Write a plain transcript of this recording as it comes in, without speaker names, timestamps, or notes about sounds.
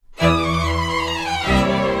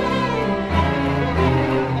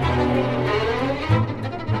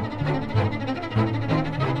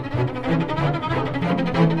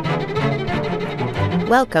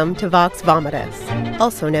Welcome to Vox Vomitus,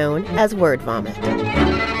 also known as Word Vomit.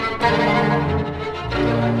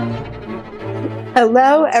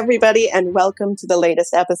 Hello, everybody, and welcome to the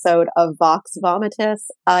latest episode of Vox Vomitus.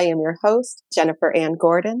 I am your host, Jennifer Ann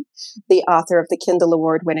Gordon, the author of the Kindle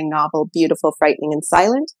Award-winning novel Beautiful, Frightening, and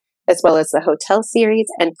Silent, as well as the Hotel series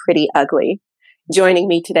and Pretty Ugly. Joining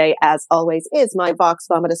me today, as always, is my Vox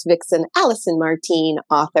Vomitus vixen, Allison Martine,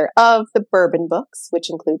 author of the Bourbon books, which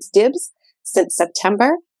includes Dibs, Since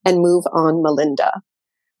September, and Move On, Melinda.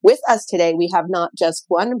 With us today, we have not just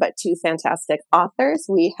one, but two fantastic authors.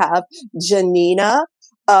 We have Janina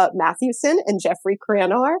Matthewson and Jeffrey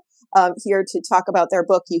Cranor here to talk about their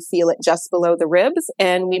book, You Feel It Just Below the Ribs.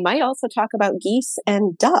 And we might also talk about geese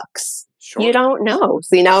and ducks. Sure. You don't know.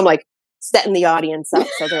 See, now I'm like setting the audience up.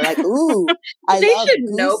 So they're like, ooh, they should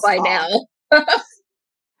know by now.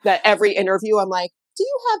 That every interview, I'm like, do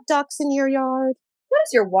you have ducks in your yard?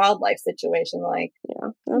 What's your wildlife situation like?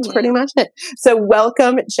 Yeah, that's pretty much it. So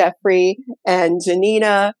welcome, Jeffrey and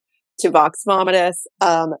Janina, to Vox Vomitus.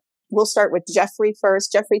 We'll start with Jeffrey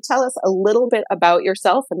first. Jeffrey, tell us a little bit about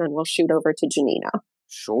yourself, and then we'll shoot over to Janina.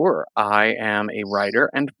 Sure. I am a writer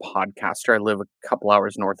and podcaster. I live a couple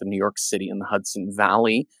hours north of New York City in the Hudson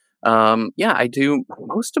Valley. I do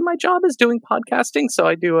most of my job is doing podcasting. So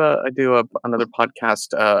I do another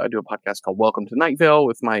podcast. I do a podcast called Welcome to Night Vale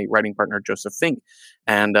with my writing partner, Joseph Fink.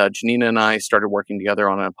 And Janina and I started working together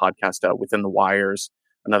on a podcast, Within the Wires,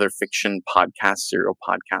 another fiction podcast, serial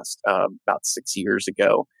podcast, about 6 years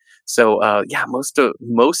ago. So,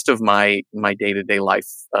 most of my day-to-day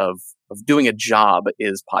life of doing a job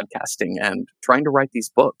is podcasting and trying to write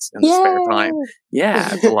these books in the spare time.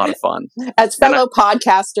 Yeah, it's a lot of fun. As fellow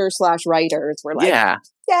podcasters / writers, we're like, yay,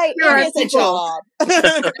 it's a job.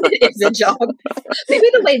 It's a job. Maybe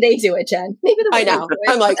the way they do it, Jen. Maybe the way I know.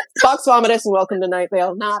 I'm like, Vox Vomitus and Welcome to Night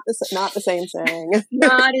Vale. Not the same thing.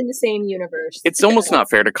 Not in the same universe. It's almost not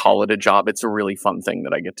fair to call it a job. It's a really fun thing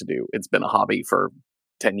that I get to do. It's been a hobby for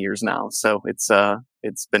 10 years now. So it's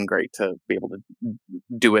been great to be able to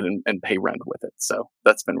do it and pay rent with it. So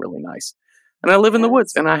that's been really nice. And I live in the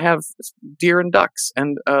woods and I have deer and ducks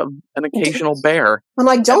and an occasional bear. I'm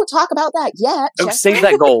like, don't talk about that yet. Oh, save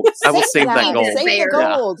that gold. I will save that gold. Save the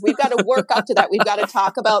gold. Yeah. We've got to work up to that. We've got to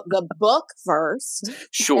talk about the book first.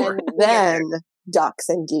 Sure. And then ducks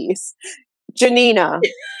and geese. Janina.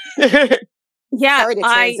 Yeah, sorry to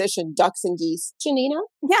transition ducks and geese. Janina?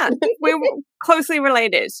 Yeah, we're closely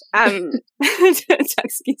related.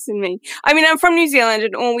 Ducks, geese, and me. I mean, I'm from New Zealand,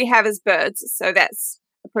 and all we have is birds, so that's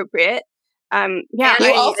appropriate. You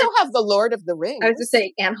also have the Lord of the Rings. I was just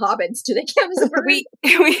saying, and hobbits. Do they count as a bird? We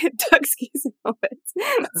have ducks, geese, and hobbits.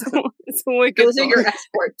 That's all we're good. Those are your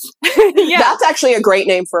exports. Yeah, that's actually a great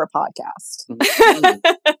name for a podcast.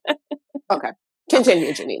 Okay.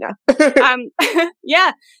 Continue, Janina. I'm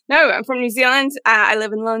from New Zealand. I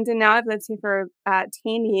live in London now. I've lived here for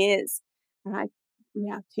 10 years. 10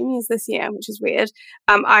 years this year, which is weird.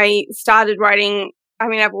 I started writing,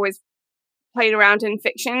 I've always played around in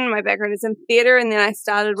fiction. My background is in theater, and then I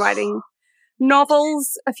started writing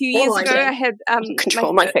novels a few years ago. I had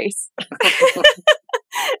control my face.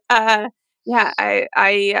 I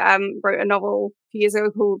wrote a novel a few years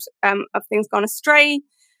ago called Of Things Gone Astray.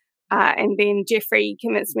 And then Jeffrey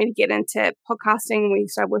convinced me to get into podcasting. We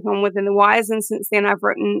started working on Within the Wires, and since then I've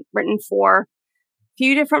written for a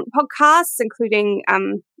few different podcasts, including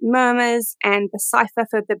Murmurs and The Cipher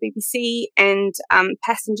for the BBC and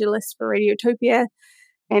Passenger List for Radiotopia.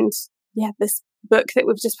 And this book that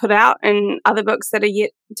we've just put out and other books that are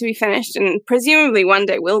yet to be finished and presumably one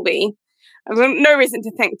day will be. I've no reason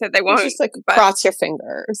to think that they won't. Just cross your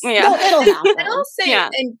fingers. Yeah. It'll happen. And I'll say,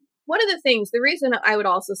 and one of the things, the reason I would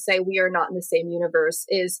also say we are not in the same universe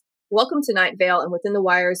is Welcome to Night Vale and Within the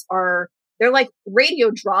Wires they're like radio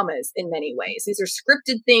dramas in many ways. These are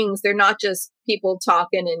scripted things. They're not just people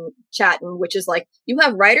talking and chatting, which is like, you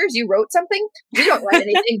have writers, you wrote something? We don't write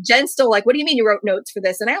anything. Jen's still like, what do you mean you wrote notes for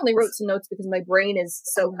this? And I only wrote some notes because my brain is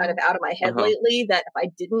so kind of out of my head lately that if I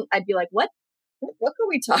didn't, I'd be like, what are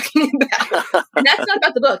we talking about? And that's not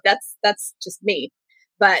about the book. That's just me.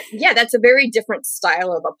 But yeah, that's a very different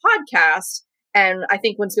style of a podcast. And I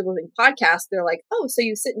think when people think podcast, they're like, oh, so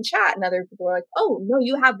you sit and chat. And other people are like, oh, no,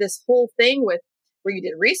 you have this whole thing where you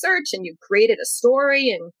did research and you created a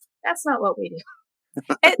story. And that's not what we do.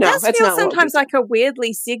 It does feel sometimes like a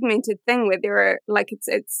weirdly segmented thing where there are like,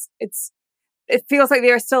 it feels like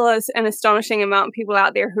there are still an astonishing amount of people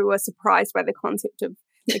out there who are surprised by the concept of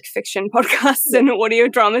like fiction podcasts and audio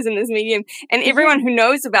dramas in this medium. And everyone who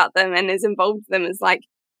knows about them and is involved with them is like,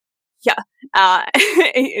 it's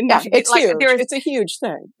huge. It's a huge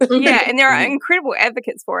thing. Yeah, and there are incredible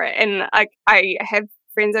advocates for it. And I have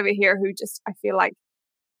friends over here who just, I feel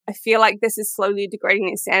like this is slowly degrading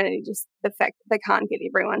their sanity. Just the fact that they can't get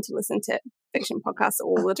everyone to listen to fiction podcasts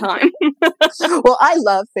all the time. Well, I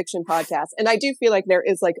love fiction podcasts, and I do feel like there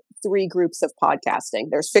is like 3 groups of podcasting.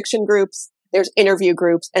 There's fiction groups, there's interview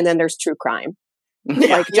groups, and then there's true crime.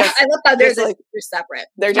 Like, just, I love how they're separate.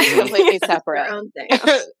 They're just completely separate. Their own thing.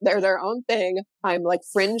 They're their own thing. I'm like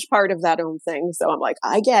fringe part of that own thing, so I'm like,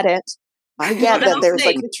 I get it. I get that there's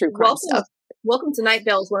like the true crime stuff. Welcome to Night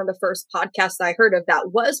Vale is one of the first podcasts I heard of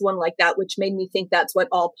that was one like that, which made me think that's what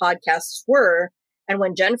all podcasts were. And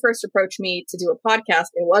when Jen first approached me to do a podcast,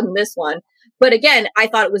 it wasn't this one. But again, I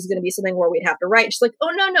thought it was going to be something where we'd have to write. She's like,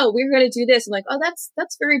 oh, no, we're going to do this. I'm like, oh,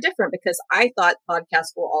 that's very different, because I thought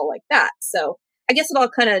podcasts were all like that. So I guess it all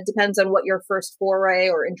kind of depends on what your first foray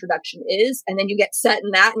or introduction is. And then you get set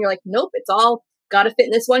in that and you're like, nope, it's all got to fit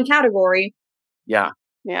in this one category. Yeah.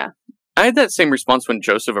 Yeah. I had that same response when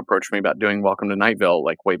Joseph approached me about doing Welcome to Night Vale,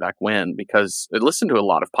 like way back when, because I listened to a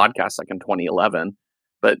lot of podcasts like in 2011.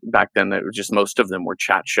 But back then, it was just most of them were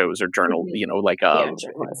chat shows or journal, like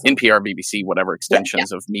NPR, BBC, whatever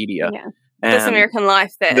extensions of media. Yeah. This American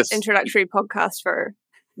Life, the introductory podcast for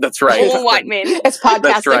that's right. all white men. It's podcasting.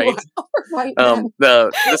 That's right. White men.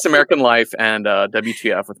 This American Life and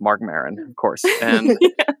WTF with Mark Maron, of course. And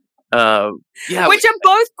which are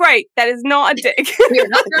both great. That is not a dig.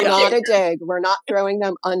 We're not a dig. We're not throwing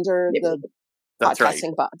them under the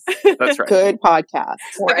podcasting bus. That's right. Good podcast.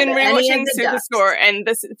 I've been rewatching Superstore, and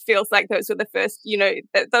this feels like those were the first,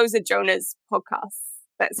 those are Jonah's podcasts.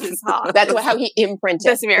 That's his heart. That's how he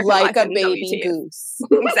imprinted. This American like Life a baby goose.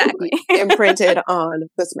 Exactly. Imprinted on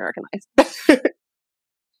This American Life.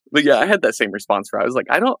 But yeah, I had that same response where I was like,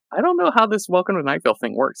 I don't know how this Welcome to Night Vale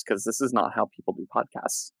thing works, because this is not how people do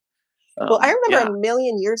podcasts. Well, I remember a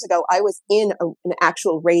million years ago, I was in an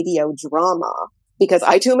actual radio drama, because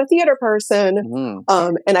I too am a theater person.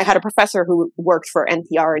 And I had a professor who worked for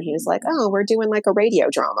NPR, and he was like, oh, we're doing like a radio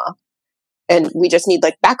drama. And we just need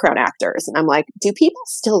like background actors. And I'm like, do people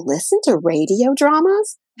still listen to radio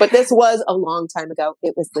dramas? But this was a long time ago.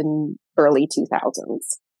 It was the early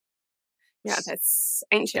 2000s. Yeah, that's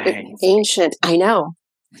ancient. Ancient, I know.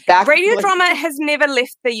 Radio drama has never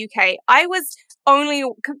left the UK. I was only,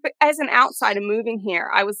 as an outsider moving here,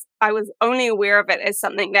 I was only aware of it as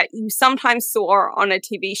something that you sometimes saw on a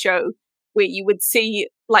TV show where you would see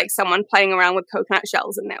like someone playing around with coconut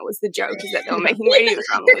shells, and that was the joke, is that they were making radio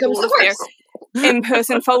drama with all of their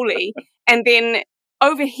in-person Foley. And then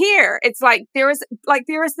over here, it's like there is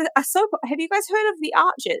a soap. Have you guys heard of The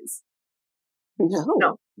Archers?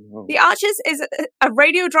 No. The Archers is a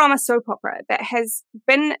radio drama soap opera that has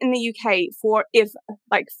been in the UK for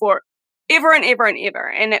ever and ever and ever.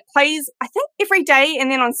 And it plays, I think, every day. And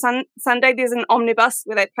then on Sunday, there's an omnibus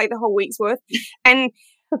where they play the whole week's worth. And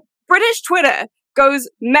British Twitter goes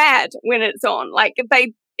mad when it's on. Like,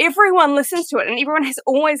 everyone listens to it, and everyone has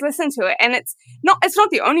always listened to it. And it's not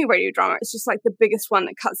the only radio drama. It's just like the biggest one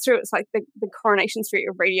that cuts through. It's like the Coronation Street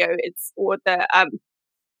of radio. Or the,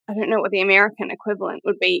 I don't know what the American equivalent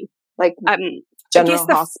would be. Like, General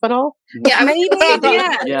Hospital? Yeah, maybe.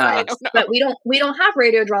 Yeah. But we don't have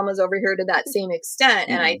radio dramas over here to that same extent.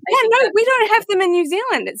 And we don't have them in New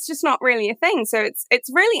Zealand. It's just not really a thing. So it's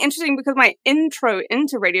really interesting, because my intro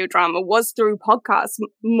into radio drama was through podcasts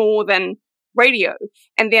more than radio.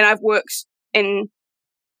 And then I've worked in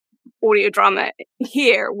audio drama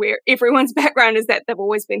here, where everyone's background is that they've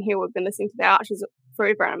always been here. We've been listening to The Archers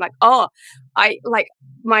forever. And I'm like, oh, I like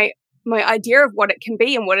my idea of what it can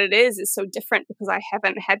be and what it is so different, because I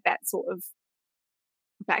haven't had that sort of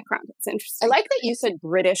background. It's interesting. I like that you said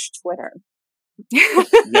British Twitter. Yeah.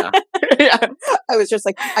 Yeah. I was just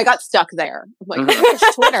like, I got stuck there. I'm like,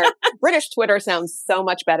 British Twitter sounds so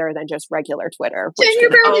much better than just regular Twitter. You're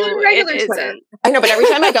barely on regular Twitter. I know, but every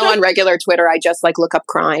time I go on regular Twitter, I just like look up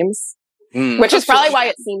crimes, which is probably why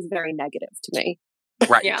it seems very negative to me.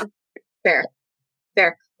 Right. Yeah. Fair.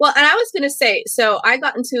 Well, and I was going to say, so I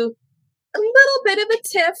got into a little bit of a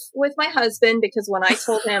tiff with my husband, because when I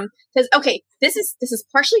told him, because this is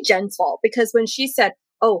partially Jen's fault, because when she said,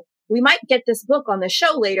 oh, we might get this book on the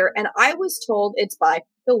show later, and I was told it's by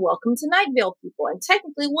the Welcome to Night Vale people, and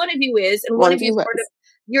technically one of you is, and one of you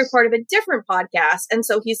you're part of a different podcast. And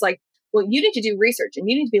so he's like, well, you need to do research, and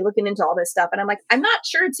you need to be looking into all this stuff. And I'm like, I'm not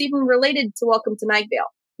sure it's even related to Welcome to Night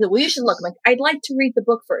Vale. Well, you should look. I'm like, I'd like to read the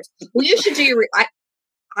book first. Well, you should do your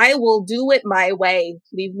I will do it my way.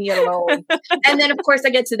 Leave me alone. And then, of course, I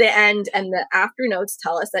get to the end, and the after notes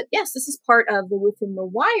tell us that, yes, this is part of the Within the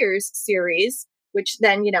Wires series, which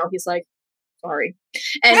then, he's like, Sorry.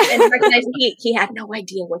 And recognized he had no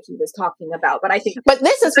idea what he was talking about. But I think. But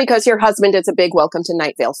this is because your husband is a big Welcome to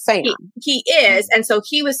Night Vale fan. He is. And so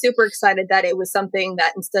he was super excited that it was something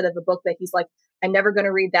that instead of a book that he's like, I'm never going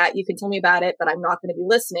to read that. You can tell me about it, but I'm not going to be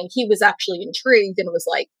listening. He was actually intrigued and was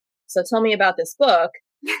like, so tell me about this book.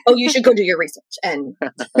 Oh, you should go do your research. And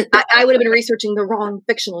I would have been researching the wrong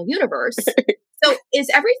fictional universe. So is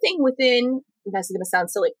everything within, that's going to sound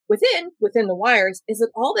silly, within the wires, is it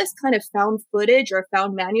all this kind of found footage or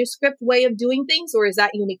found manuscript way of doing things, or is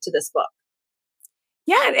that unique to this book?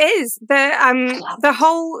 Yeah, it is. The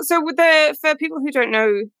whole, so for people who don't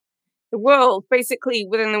know the world, basically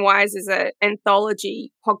Within the Wires is an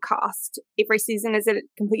anthology podcast. Every season is a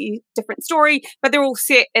completely different story, but they're all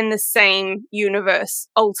set in the same universe,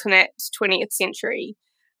 alternate 20th century,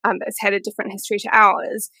 that's had a different history to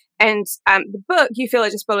ours. And the book, You Feel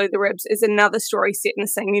It Just Below the Ribs, is another story set in the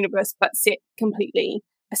same universe, but set completely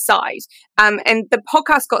aside. And the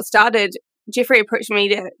podcast got started, Jeffrey approached me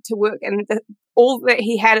to work, and all that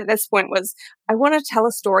he had at this point was, I want to tell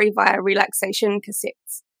a story via relaxation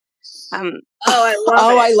cassettes.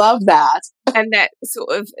 I love that. And that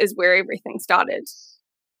sort of is where everything started.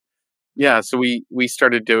 Yeah, so we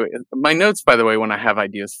started doing my notes, by the way, when I have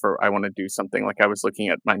ideas for I want to do something. Like I was looking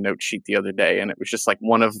at my note sheet the other day, and it was just like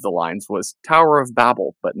one of the lines was Tower of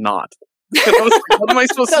Babel, but not. What am I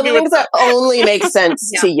supposed to do? Things that only make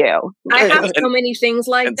sense to you. I have so many things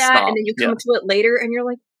like that, stop. And then you come to it later, and you're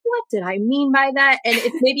like, what did I mean by that? And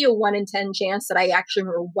it's maybe a 1 in 10 chance that I actually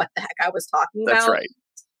remember what the heck I was talking about. That's right.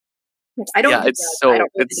 I don't. Yeah,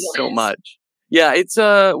 it's so much. Yeah, it's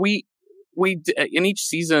we in each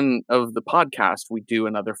season of the podcast we do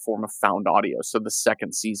another form of found audio. So the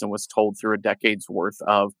second season was told through a decade's worth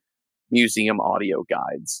of museum audio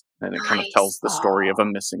guides, and it kind of tells the story of a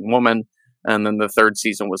missing woman. And then the third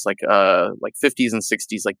season was like 50s and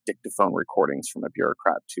 60s like dictaphone recordings from a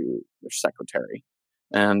bureaucrat to their secretary.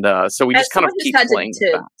 And so we just kind of keep playing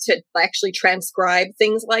to actually transcribe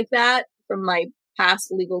things like that from my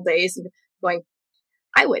past legal days, and going,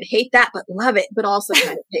 I would hate that but love it, but also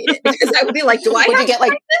kind of hate it, because I would be like, do I would have you get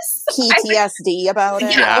like this? PTSD about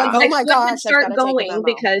it? Yeah, like, oh my gosh, start going,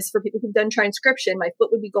 because for people who've done transcription, my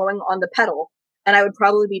foot would be going on the pedal, and I would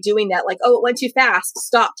probably be doing that, like, oh, it went too fast,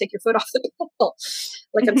 stop, take your foot off the pedal,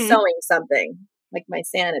 like I'm sewing something, like my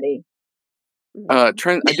sanity. I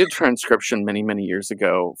did transcription many years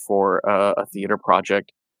ago for a theater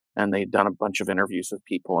project, and they'd done a bunch of interviews with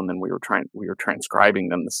people, and then we were transcribing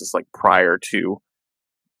them. This is like prior to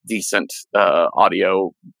decent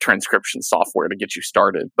audio transcription software to get you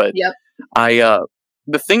started. But yep.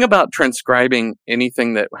 The thing about transcribing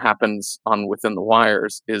anything that happens on Within the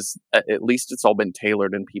Wires is at least it's all been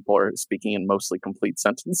tailored, and people are speaking in mostly complete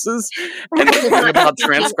sentences. And the thing about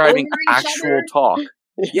transcribing actual talk.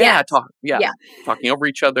 Talking over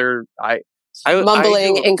each other.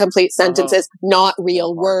 Mumbling incomplete sentences, not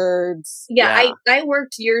real words. I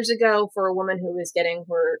worked years ago for a woman who was getting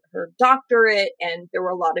her doctorate, and there were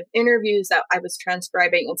a lot of interviews that I was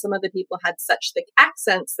transcribing, and some of the people had such thick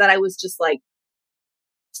accents that I was just like,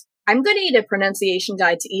 I'm going to need a pronunciation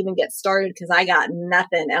guide to even get started, because I got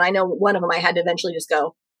nothing. And I know one of them I had to eventually just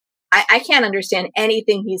go, I can't understand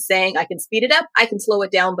anything he's saying. I can speed it up, I can slow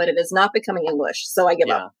it down, but it is not becoming English. So I give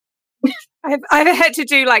up. I've had to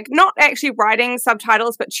do like not actually writing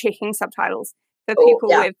subtitles, but checking subtitles for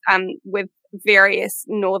people with various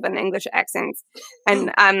Northern English accents.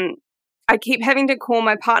 And I keep having to call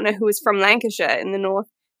my partner, who is from Lancashire in the north,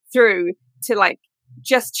 through to like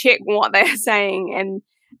just check what they're saying and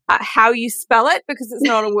how you spell it, because it's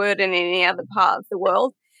not a word in any other part of the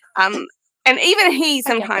world. And even he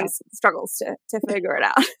sometimes struggles to figure it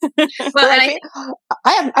out.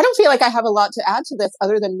 I don't feel like I have a lot to add to this,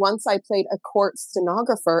 other than once I played a court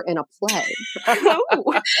stenographer in a play.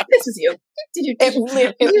 This is you.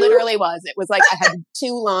 It literally was. It was like I had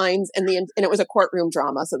 2 lines, and it was a courtroom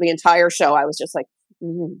drama. So the entire show, I was just like,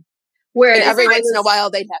 Whereas and every once in a while,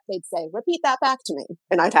 they'd say, "Repeat that back to me,"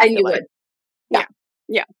 and I'd have to like,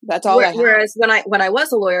 yeah, that's all. Whereas when I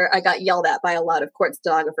was a lawyer, I got yelled at by a lot of court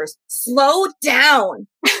stenographers. Slow down.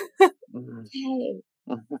 Okay.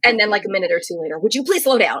 And then like a minute or 2 later, would you please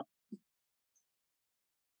slow down?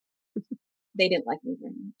 They didn't like me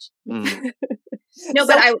very much. No,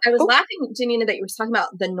 but I was laughing, Janina, that you were talking about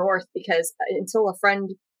the North, because until a friend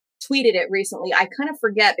tweeted it recently, I kind of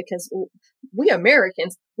forget, because we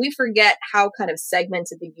Americans, we forget how kind of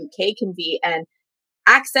segmented the UK can be, and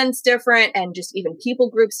accents different, and just even people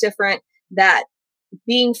groups different, that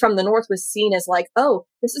being from the North was seen as like, oh,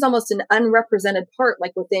 this is almost an unrepresented part,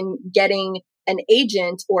 like within getting an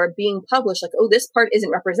agent or being published, like, oh, this part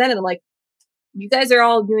isn't represented. I'm like, you guys are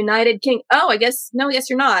all United King. Oh, I guess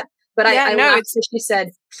you're not. But I laughed when she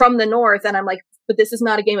said from the North, and I'm like, but this is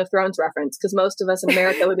not a Game of Thrones reference, because most of us in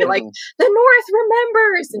America would be like, the North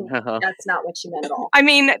remembers, and that's not what she meant at all. I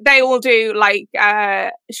mean, they all do, like,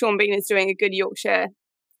 Sean Bean is doing a good Yorkshire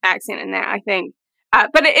accent in that, I think.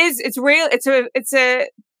 But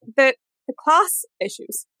the class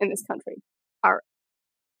issues in this country are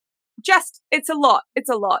just, it's a lot.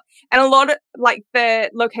 And a lot of, like, the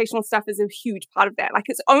locational stuff is a huge part of that. Like,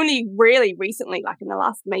 it's only really recently, like in the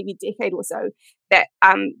last maybe decade or so, that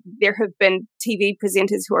there have been TV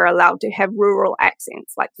presenters who are allowed to have rural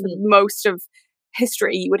accents. Like, for most of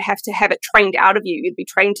history, you would have to have it trained out of you. You'd be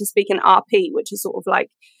trained to speak an RP, which is sort of like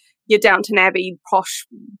your Downton Abbey, posh,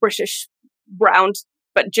 British, round,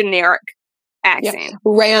 but generic accent. Yeah.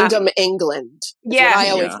 Random England. Yeah. What I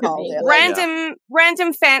always called it.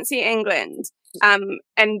 Random fancy England.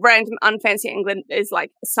 And random unfancy England is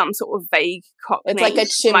like some sort of vague Cockney. It's like a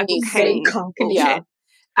chimney sweep. Yeah.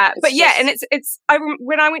 But yeah, and it's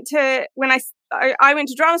when I went to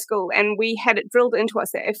drama school, and we had it drilled into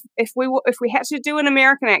us that if we had to do an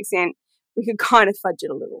American accent, we could kind of fudge it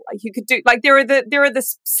a little. Like, you could do, like, there are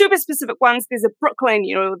the super specific ones. There's a Brooklyn,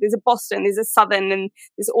 there's a Boston, there's a Southern, and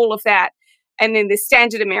there's all of that. And then there's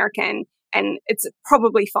standard American, and it's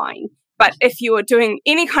probably fine. But if you are doing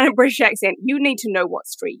any kind of British accent, you need to know what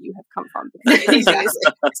street you have come from, because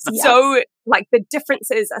it is so, like, the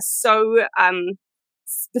differences are so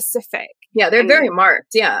specific. Yeah, they're very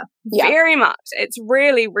marked. Yeah, very much. It's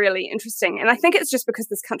really, really interesting. And I think it's just because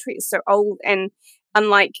this country is so old, and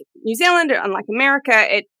unlike New Zealand or unlike America,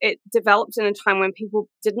 it developed in a time when people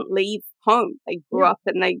didn't leave home. They grew up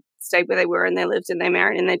and they stayed where they were, and they lived and they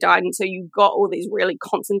married and they died. And so you got all these really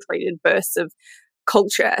concentrated bursts of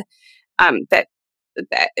culture that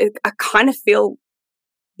I kind of feel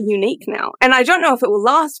unique now. And I don't know if it will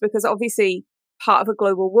last, because obviously part of a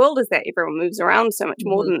global world is that everyone moves around so much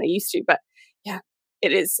more than they used to. But yeah,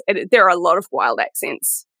 there are a lot of wild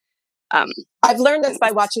accents. I've learned this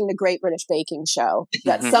by watching the Great British Baking Show,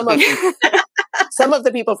 that some of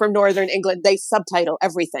the people from Northern England, they subtitle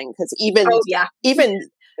everything, because even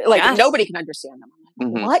nobody can understand them.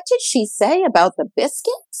 I'm like, what did she say about the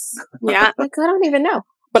biscuits? Yeah. Like, I don't even know.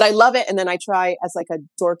 But I love it. And then I try, as like a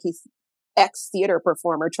dorky ex-theater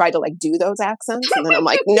performer, try to like do those accents. And then I'm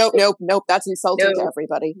like, nope. That's insulting to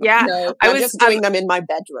everybody. Yeah. No, I'm just doing them in my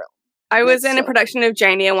bedroom. I was in a production of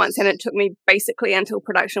Jane Eyre once, and it took me basically until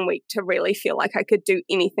production week to really feel like I could do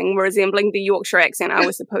anything resembling the Yorkshire accent I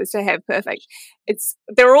was supposed to have perfect.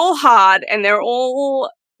 They're all hard, and they're all,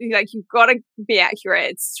 like, you've got to be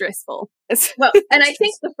accurate. It's stressful. Well, and I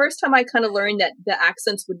think the first time I kind of learned that the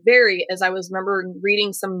accents would vary, as I remember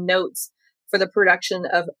reading some notes for the production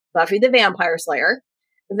of Buffy the Vampire Slayer,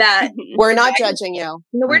 that we're not judging you.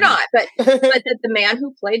 No, we're not. But that the man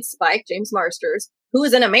who played Spike, James Marsters, who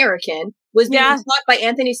is an American, was being taught by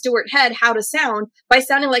Anthony Stewart Head how to sound by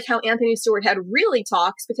sounding like how Anthony Stewart Head really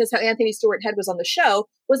talks, because how Anthony Stewart Head was on the show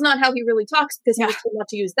was not how he really talks, because he was told not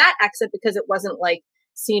to use that accent because it wasn't like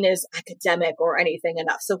seen as academic or anything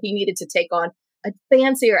enough. So he needed to take on a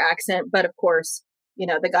fancier accent. But of course,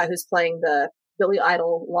 the guy who's playing the Billy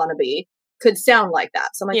Idol wannabe could sound like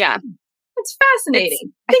that. So I'm like, it's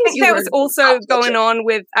fascinating. I think that was also going on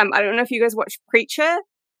with, I don't know if you guys watch Preacher.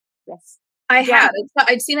 Yes. I had.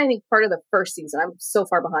 I'd seen, I think, part of the first season. I'm so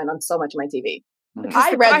far behind on so much of my TV.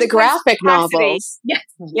 I read the graphic novels. Yes.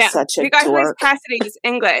 Yeah. Such a the guy who plays dork. Cassidy is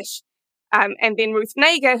English. And then Ruth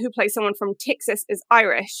Nager, who plays someone from Texas, is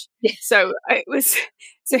Irish. Yes. So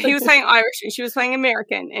he was playing Irish and she was playing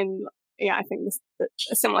American. And yeah, I think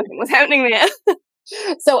a similar thing was happening there.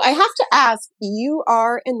 So I have to ask, you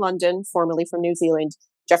are in London, formerly from New Zealand.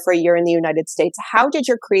 Jeffrey, you're in the United States. How did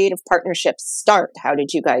your creative partnerships start? How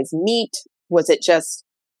did you guys meet? Was it just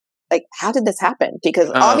like, how did this happen?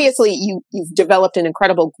 Because obviously you've developed an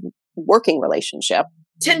incredible working relationship.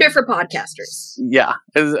 Tinder for podcasters. Yeah,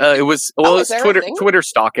 it was Twitter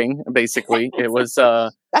stalking, basically. It was.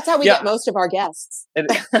 That's how we get most of our guests.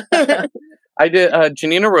 I did.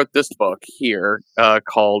 Janina wrote this book here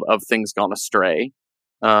called "Of Things Gone Astray"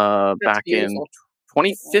 back in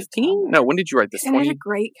 2015. No, when did you write this? Isn't it a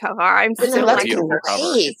great cover? I'm still like,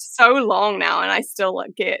 it's so long now, and I still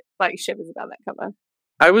get like shivers about that cover.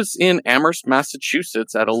 I was in Amherst,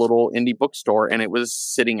 Massachusetts at a little indie bookstore, and it was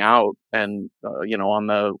sitting out and, on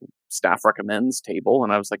the staff recommends table.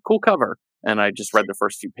 And I was like, cool cover. And I just read the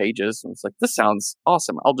first few pages and was like, this sounds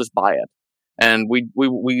awesome. I'll just buy it. And we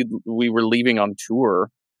were leaving on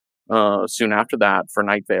tour, soon after that for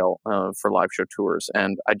Night Vale, for live show tours.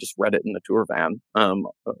 And I just read it in the tour van,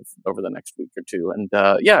 over the next week or two. And,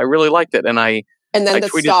 I really liked it. And I And then I the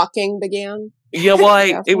tweeted- stalking began. Yeah,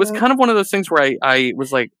 well, it was After that. kind of one of those things where I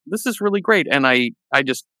was like, this is really great. And I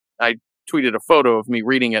tweeted a photo of me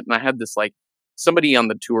reading it, and I had this like, somebody on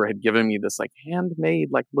the tour had given me this like handmade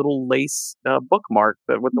like little lace bookmark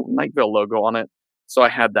with the Night Vale logo on it. So I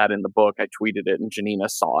had that in the book. I tweeted it, and Janina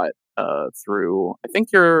saw it through. I think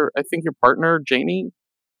your partner Jamie.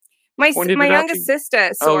 My pointed it out younger to you? sister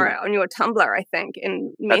saw Oh. it on your Tumblr, I think,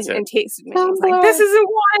 and That's it. texted me. And was like, Tumblr. "This is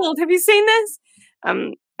wild. Have you seen this?"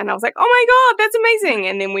 And I was like, "Oh my god, that's amazing!"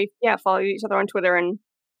 And then we followed each other on Twitter, and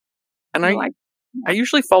And we're I like, I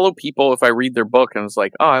usually follow people if I read their book and it's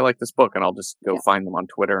like, oh, I like this book, and I'll just go find them on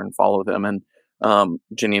Twitter and follow them. And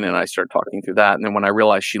Janina and I started talking through that. And then when I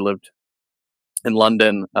realized she lived in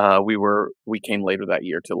London, we came later that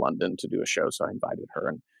year to London to do a show, so I invited her,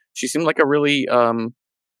 and she seemed like a really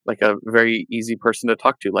like a very easy person to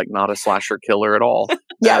talk to, like not a slasher killer at all.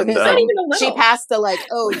 Yeah, And, because Not even a she little. passed the like,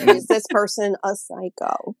 oh, is this person a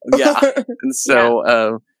psycho? Yeah. And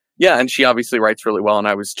so and she obviously writes really well, and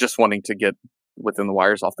I was just wanting to get Within the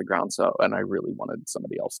Wires off the ground, and I really wanted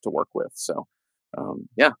somebody else to work with. So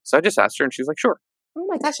so I just asked her, and she was like, sure. Oh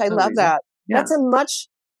my gosh, I No love reason. that. Yeah. That's a much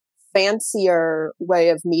fancier way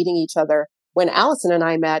of meeting each other. When Allison and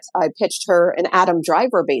I met, I pitched her an Adam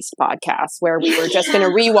Driver-based podcast where we were just going to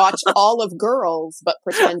rewatch all of Girls, but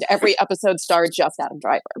pretend every episode starred just Adam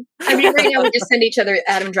Driver. I mean, right now we just send each other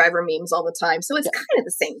Adam Driver memes all the time, so it's kind of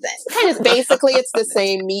the same thing. Kind of basically, it's the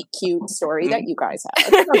same meet cute story that you guys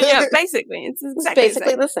have. yeah, basically, it's It's exactly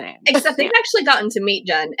basically the same. the same. Except they've actually gotten to meet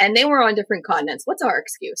Jen, and they were on different continents. What's our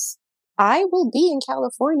excuse? I will be in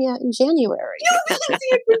California in January.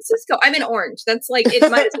 San Francisco. I'm in Orange. That's like, it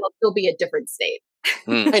might as well still be a different state.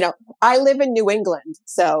 I know. I live in New England,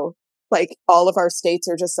 so like all of our states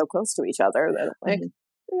are just so close to each other that like,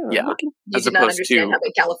 Yeah. we can- You As do not opposed understand to- how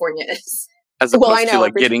big California is. As opposed Well, I to know,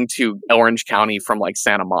 like every- getting to Orange County from like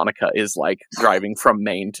Santa Monica is like driving from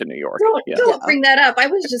Maine to New York. Don't bring that up. I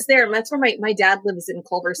was just there. And that's where my dad lives in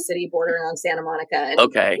Culver City, bordering on Santa Monica. And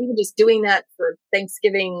Okay. even just doing that for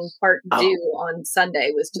Thanksgiving part Oh. due on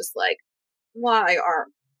Sunday was just like, why are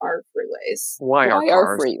our freeways? Why are Why cars?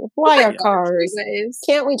 are free? Why are cars? Freeways.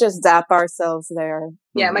 Can't we just zap ourselves there?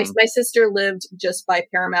 Yeah, Mhm. my sister lived just by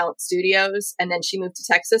Paramount Studios, and then she moved to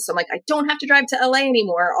Texas. So I'm like, I don't have to drive to LA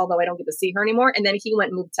anymore, although I don't get to see her anymore. And then he went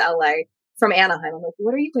and moved to LA from Anaheim. I'm like,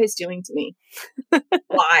 what are you guys doing to me?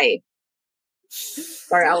 Why?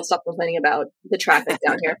 Sorry, I'll stop complaining about the traffic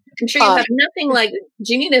down here. I'm sure you have nothing like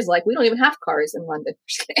Janina's like, we don't even have cars in London.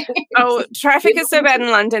 Just kidding. Oh, traffic is so bad in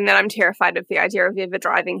London that I'm terrified of the idea of ever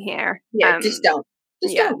driving here. Yeah, just don't.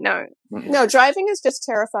 Just don't. no. No, driving is just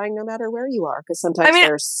terrifying no matter where you are because sometimes I mean,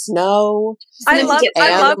 there's snow. I And love get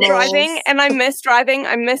animals. driving, and I miss driving.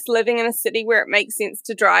 I miss living in a city where it makes sense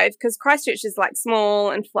to drive because Christchurch is like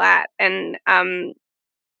small and flat, and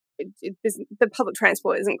the public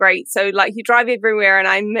transport isn't great. So like you drive everywhere, and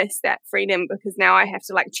I miss that freedom because now I have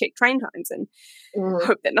to like check train times and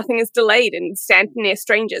hope that nothing is delayed and stand near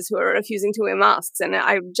strangers who are refusing to wear masks. And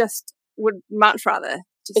I just would much rather.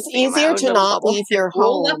 It's be in my easier own to little not bubble. leave your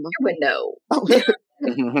Roll up home. your window.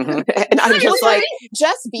 And I'm just like,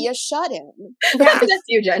 just be a shut-in. That's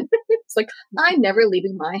you, Jen. It's like, I'm never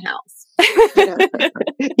leaving my house. You know?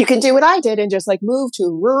 You can do what I did and just like move to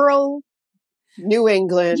rural New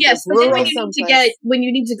England. Yes, but then rural when you need to someplace. when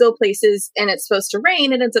you need to go places and it's supposed to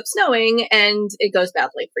rain, it ends up snowing and it goes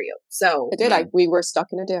badly for you. So I did. We were stuck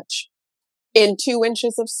in a ditch in 2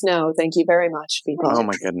 inches of snow. Thank you very much, people. Oh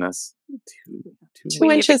my goodness.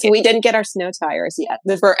 2 inches. We didn't get our snow tires yet.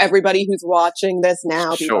 For everybody who's watching this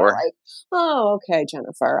now, people are Sure. like, oh, okay,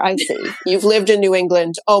 Jennifer, I see. You've lived in New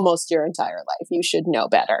England almost your entire life. You should know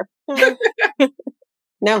better.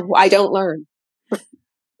 No, I don't learn.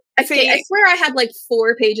 I swear I had like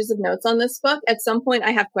 4 pages of notes on this book. At some point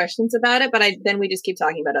I have questions about it, but then we just keep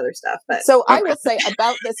talking about other stuff. But So I will say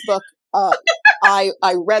about this book, I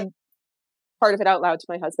read part of it out loud to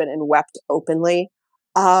my husband and wept openly.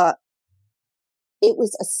 It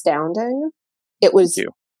was astounding. It was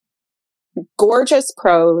gorgeous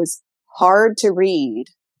prose, hard to read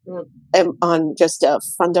on just a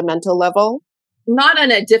fundamental level. not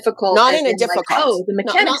on a difficult, Not as in a like, difficult. oh, the No,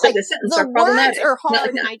 mechanics not of like the sentence the are problematic. words are Not hard like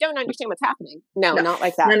and that. I don't understand what's happening. No, No. not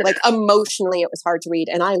like that. None of Like emotionally, it was hard to read,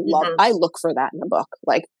 and I love. Mhm. I look for that in a book.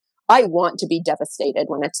 Like I want to be devastated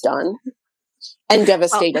when it's done, and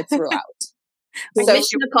devastated throughout. So,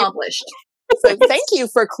 Mission accomplished. so thank you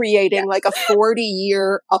for creating like a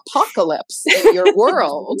 40-year apocalypse in your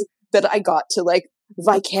world that I got to like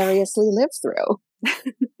vicariously live through.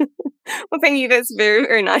 Well, thank you. That's very,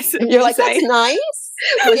 very nice. of you You're to like, say. that's nice.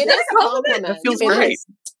 Was It that is a a compliment? compliment. That feels It great. is.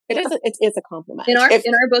 It is. It is a compliment. In our If-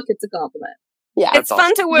 book, it's a compliment. Yeah. It's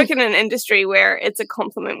fun to work in an industry where it's a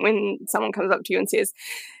compliment when someone comes up to you and says,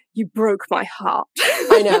 "You broke my heart."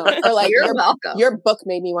 I know. Or like, You're welcome. Your book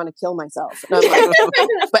made me want to kill myself. And I'm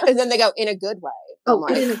like, and then they go, in a good way. I'm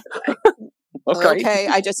like, okay,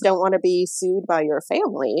 I just don't want to be sued by your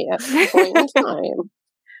family at some point in time.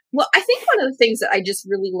 Well, I think one of the things that I just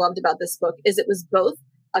really loved about this book is it was both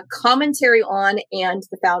a commentary on and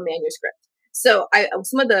the found manuscript. So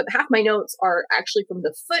half my notes are actually from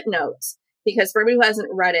the footnotes, because for everybody who hasn't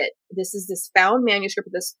read it, this is this found manuscript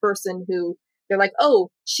of this person who they're like, oh,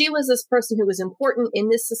 she was this person who was important in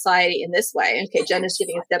this society in this way. Okay, Jen is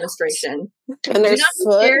giving a demonstration. And there's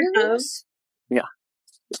footnotes.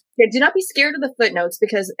 Do not be scared of the footnotes,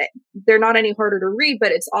 because they're not any harder to read,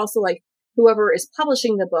 but it's also like whoever is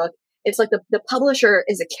publishing the book, it's like the publisher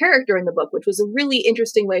is a character in the book, which was a really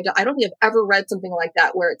interesting way to, I don't think I've ever read something like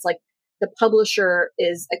that, where it's like the publisher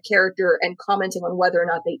is a character and commenting on whether or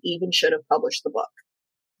not they even should have published the book.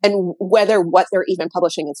 And whether what they're even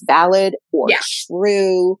publishing is valid or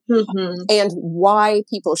true, and why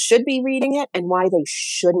people should be reading it and why they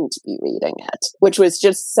shouldn't be reading it, which was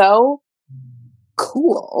just so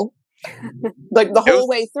cool. Like the whole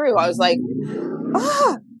way through, I was like,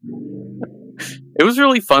 ah. It was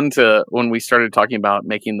really fun when we started talking about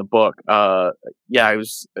making the book. I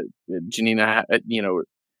was, Janina,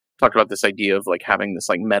 talked about this idea of like having this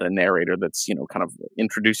like meta narrator that's, kind of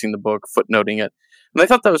introducing the book, footnoting it. And I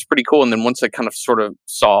thought that was pretty cool. And then once I kind of sort of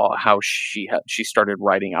saw how she started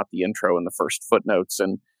writing out the intro and the first footnotes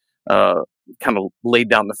and kind of laid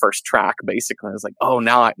down the first track, basically, I was like, oh,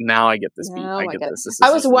 now I get this beat. I get this.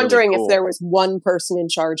 I was wondering really cool. If there was one person in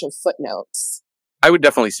charge of footnotes. I would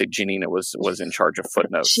definitely say Janina was in charge of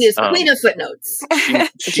footnotes. She is queen of footnotes.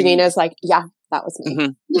 Janina's like, yeah, that was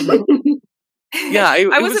me. Mm-hmm. Yeah,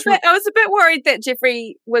 I was a bit worried that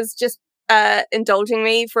Jeffrey was just indulging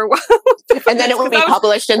me for a while, and then it would be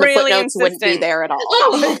published, and the footnotes wouldn't be there at all.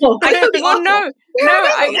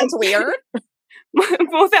 That's weird.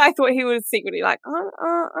 More that I thought he was secretly like, I'm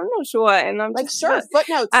not sure, and I'm like, sure,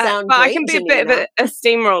 footnotes sound but great, I can be Janina. a bit of a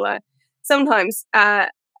steamroller sometimes.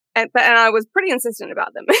 And I was pretty insistent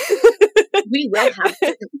about them. We will have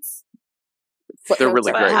footnotes. They're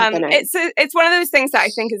really great. It's one of those things that I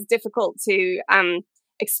think is difficult to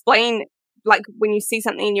explain. Like when you see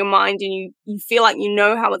something in your mind and you feel like you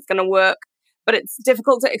know how it's going to work, but it's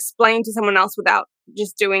difficult to explain to someone else without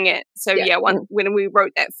just doing it. So when we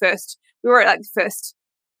wrote like the first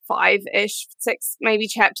 5-ish, 6 maybe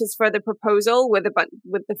chapters for the proposal with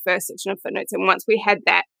the first section of footnotes, and once we had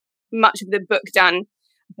that much of the book done,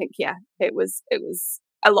 I think it was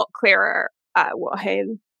a lot clearer what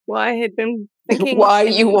I had been thinking, why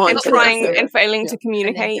you want and trying and failing to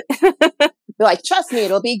communicate. You're like, trust me,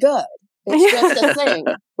 it'll be good. It's just a thing,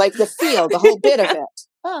 like the feel, the whole bit of it.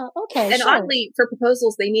 Oh, okay. And oddly, for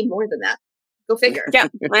proposals, they need more than that. Go figure. Yeah,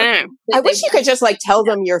 I know. I wish you could just like tell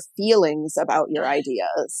them your feelings about your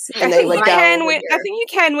ideas, and they would go. I think you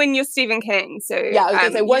can when you're Stephen King. So yeah, I was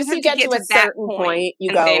gonna say, once you get to a certain point,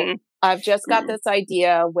 you go. I've just got this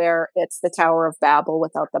idea where it's the Tower of Babel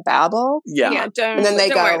without the Babel. Yeah. And then they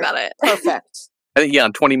don't worry about it. Perfect. I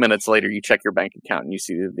think, 20 minutes later, you check your bank account and you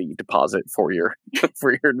see the deposit for your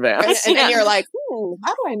advance. And then you're like,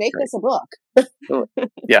 how do I make this a book?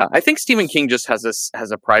 Yeah, I think Stephen King just has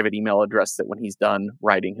a private email address that when he's done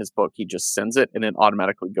writing his book, he just sends it and it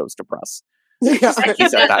automatically goes to press. Yeah.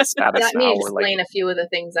 He's at that status That now. may explain a few of the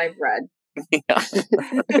things I've read. Yeah.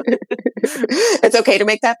 It's okay to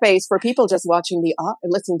make that face for people just watching and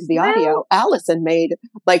listening to the audio. Allison made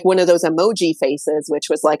like one of those emoji faces, which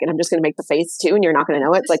was like, and I'm just going to make the face too, and you're not going to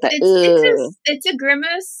know it. It's like that. It's a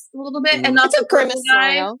grimace a little bit, and not it's the a grimace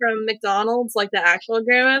guy smile from McDonald's, like the actual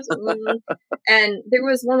grimace. And there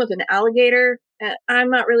was one with an alligator.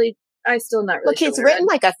 I'm still not really. Look, sure he's written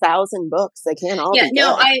like 1,000 books. They can't all be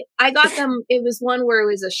good. I got them. It was one where it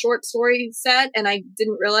was a short story set, and I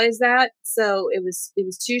didn't realize that. So it was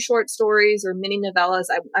 2 short stories or mini novellas.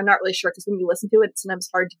 I'm not really sure, because when you listen to it, it's sometimes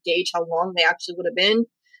hard to gauge how long they actually would have been.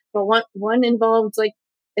 But one involved like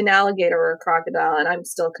an alligator or a crocodile, and I'm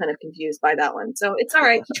still kind of confused by that one. So it's all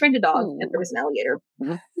right. He trained a dog, and there was an alligator.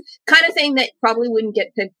 Mm-hmm. Kind of thing that probably wouldn't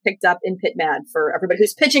get picked up in Pit Mad for everybody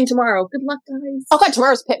who's pitching tomorrow. Good luck, guys. Oh God,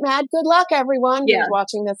 tomorrow's Pit Mad. Good luck, everyone who's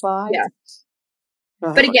watching this live. Yeah.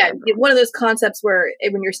 But again, one of those concepts where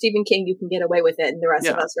when you're Stephen King, you can get away with it, and the rest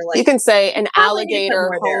of us are like, you can say an alligator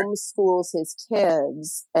homeschools his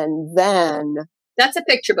kids, and then that's a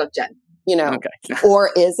picture book, Jen. Okay.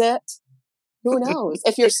 Or is it? Who knows?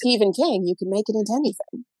 If you're Stephen King, you can make it into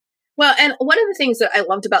anything. Well, and one of the things that I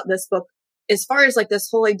loved about this book, as far as like this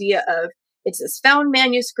whole idea of it's this found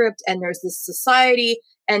manuscript and there's this society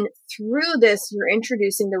And through this, you're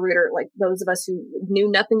introducing the reader, like those of us who knew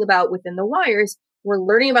nothing about Within the Wires, we're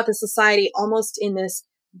learning about the society almost in this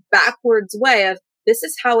backwards way of, this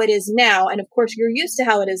is how it is now. And of course, you're used to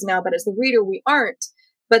how it is now, but as the reader, we aren't.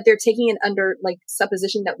 But they're taking it under like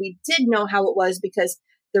supposition that we did know how it was, because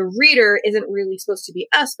the reader isn't really supposed to be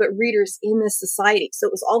us, but readers in this society. So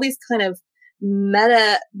it was all these kind of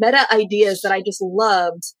meta ideas that I just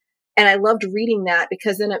loved. And I loved reading that,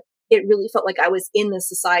 because then it really felt like I was in the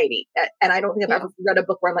society. And I don't think I've ever read a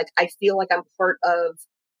book where I'm like, I feel like I'm part of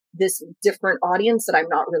this different audience that I'm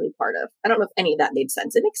not really part of. I don't know if any of that made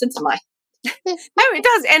sense. It makes sense to my. No, it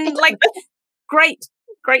does. And like, great.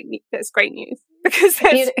 That's great news, because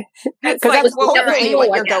that's like ultimately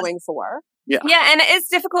what you're going for. Yeah, and it is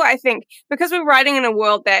difficult, I think, because we're writing in a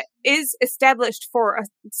world that is established for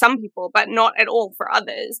some people, but not at all for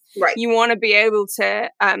others. Right. You want to be able to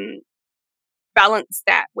balance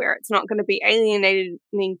that, where it's not going to be alienating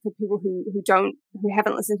for people who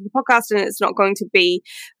haven't listened to the podcast, and it's not going to be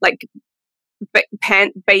like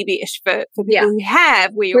babyish for people who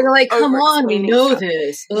have. We're like, come on, we know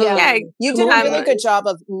this. Yeah, you did a really good job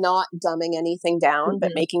of not dumbing anything down,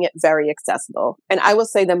 but making it very accessible. And I will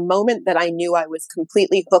say, the moment that I knew I was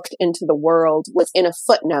completely hooked into the world was in a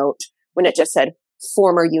footnote when it just said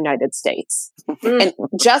former United States. And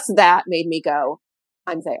just that made me go,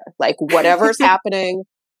 I'm there. Like, whatever's happening,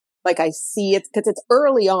 like I see it, because it's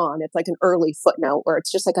early on. It's like an early footnote where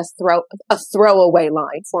it's just like a throwaway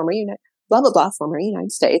line, former United, blah, blah, blah, former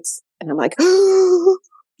United States. And I'm like, what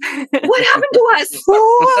happened to us?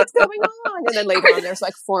 What's going on? And then later on, there's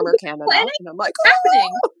like former Canada. And I'm like, happening.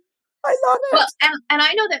 I love it. Well, and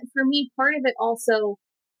I know that for me, part of it also,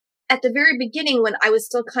 at the very beginning, when I was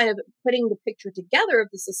still kind of putting the picture together of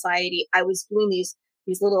the society, I was doing these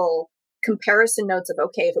little comparison notes of,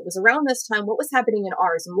 okay, if it was around this time, what was happening in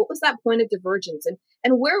ours, and what was that point of divergence,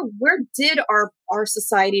 and where did our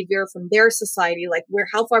society veer from their society? Like,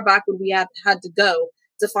 how far back would we have had to go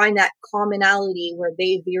to find that commonality where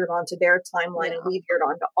they veered onto their timeline and we veered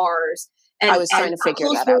onto ours? And I was trying to figure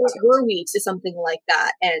that out. Were we to something like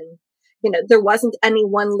that? And there wasn't any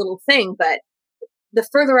one little thing, but the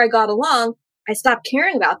further I got along, I stopped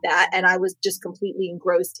caring about that, and I was just completely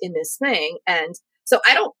engrossed in this thing. And so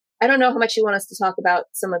I don't know how much you want us to talk about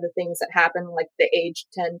some of the things that happen, like the age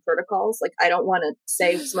 10 protocols. Like, I don't want to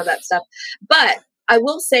say some of that stuff, but I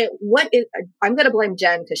will say I'm going to blame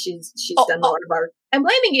Jen, because she's done a lot of our, I'm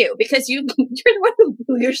blaming you, because you're the one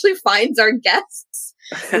who usually finds our guests.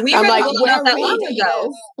 We read a book not that long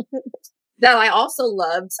ago that I also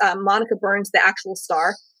loved, Monica Burns, The Actual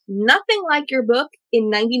Star. Nothing like your book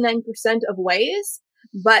in 99% of ways,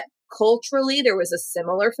 but culturally, there was a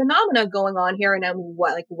similar phenomena going on here. And I'm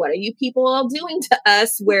what are you people all doing to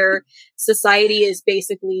us? Where society is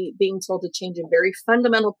basically being told to change a very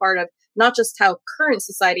fundamental part of not just how current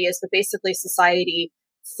society is, but basically society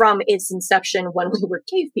from its inception when we were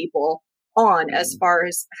cave people on, as far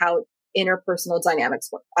as how interpersonal dynamics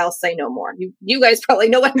work. I'll say no more. You guys probably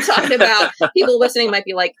know what I'm talking about. People listening might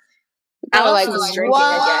be like, Alex is drinking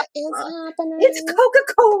again. Is happening? It's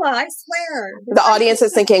Coca-Cola, I swear. The audience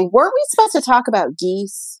is thinking, weren't we supposed to talk about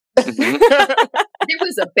geese? There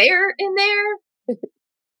was a bear in there.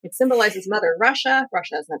 It symbolizes Mother Russia.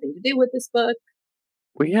 Russia has nothing to do with this book.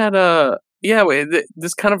 We had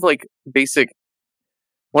this kind of like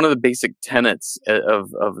one of the basic tenets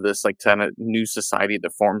of this like new society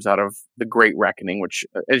that forms out of the Great Reckoning, which,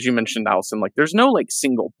 as you mentioned, Allison, like there's no like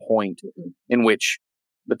single point in which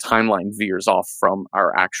the timeline veers off from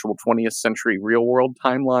our actual 20th century real world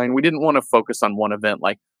timeline. We didn't want to focus on one event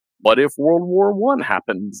like, what if World War I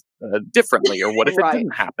happened differently, or what if it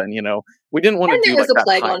didn't happen? We didn't want to do like that. And there was a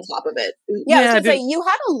plague on top of it. Yeah, I was going to say, you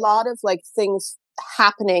had a lot of like things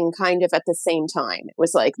happening kind of at the same time. It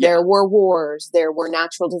was like there were wars, there were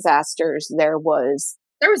natural disasters, there was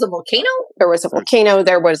a volcano. There was a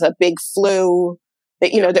big flu.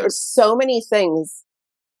 That there were so many things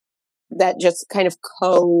that just kind of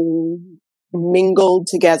mingled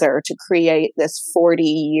together to create this 40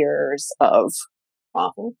 years of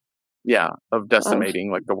awful. Yeah, of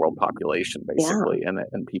decimating like the world population, basically,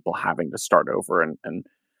 and people having to start over and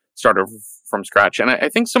start over from scratch. And I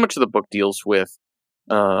think so much of the book deals with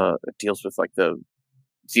it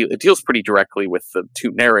deals pretty directly with the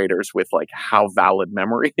two narrators, with like how valid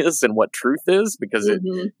memory is and what truth is, because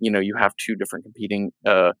you have two different competing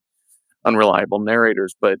unreliable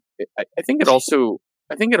narrators. But I think it also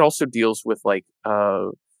deals with like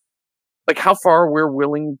how far we're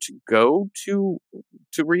willing to go to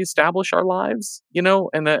reestablish our lives, and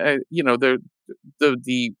the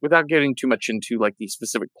without getting too much into like the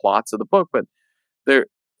specific plots of the book, but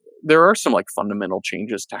there are some like fundamental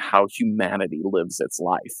changes to how humanity lives its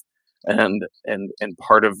life. And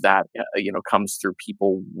part of that, comes through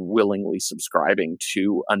people willingly subscribing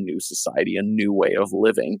to a new society, a new way of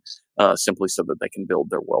living, simply so that they can build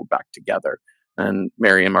their world back together. And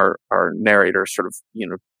Miriam, our narrator, sort of,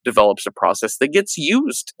 develops a process that gets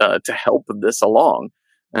used to help this along.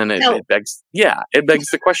 And it begs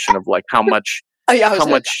the question of like how much. I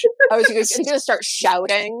was going to start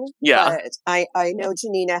shouting. Yeah. But I know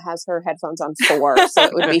Janina has her headphones on 4, so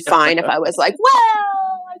it would be fine if I was like,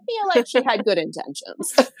 well, I feel like she had good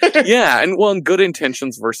intentions. Yeah. And good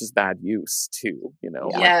intentions versus bad use too,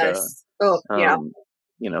 Yes. Those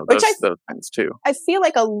things too. I feel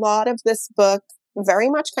like a lot of this book very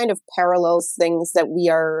much kind of parallels things that we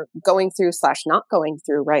are going through / not going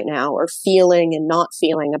through right now, or feeling and not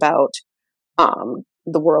feeling about,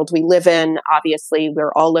 the world we live in. Obviously,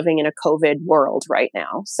 we're all living in a COVID world right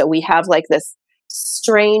now. So we have like this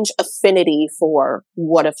strange affinity for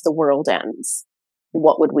what if the world ends?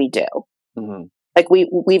 What would we do? Mm-hmm. Like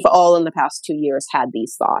we've all in the past 2 years had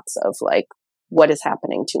these thoughts of like, what is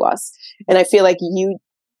happening to us? And I feel like you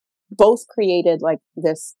both created like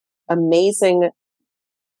this amazing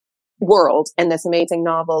world and this amazing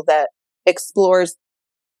novel that explores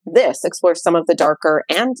some of the darker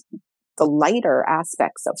and the lighter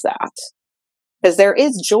aspects of that, because there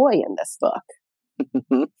is joy in this book.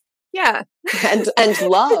 Yeah. and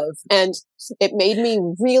love, and it made me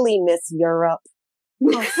really miss Europe.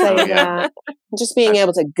 I'll say that. Just being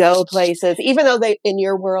able to go places, even though they in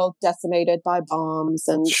your world decimated by bombs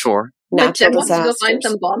and sure natural disasters. To go find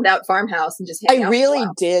disasters. some bombed out farmhouse and just hang I out really for a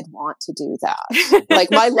while. did want to do that.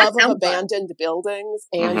 Like my love of Sounds abandoned buildings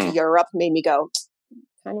and Mhm. Europe made me go,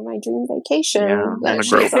 kind of my dream vacation. Yeah, that and the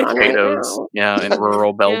she's grow on right potatoes. now. Yeah, in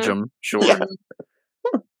rural Belgium. Sure. Yeah.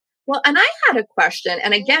 Well, and I had a question,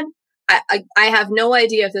 and again, I have no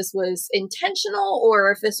idea if this was intentional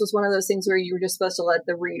or if this was one of those things where you were just supposed to let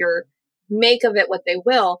the reader make of it what they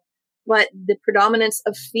will. But the predominance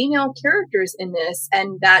of female characters in this,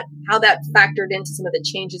 and that how that factored into some of the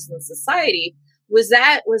changes in society, was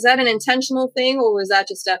that an intentional thing, or was that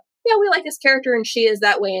just we like this character and she is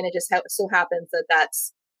that way, and it just so happens that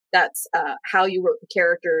that's how you wrote the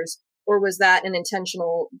characters, or was that an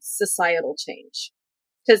intentional societal change?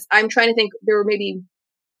 Because I'm trying to think, there were maybe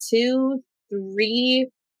 2, 3,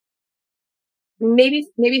 maybe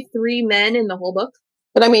 3 men in the whole book.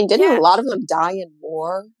 But I mean, didn't a lot of them die in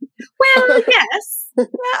war? Well, yes. Yeah,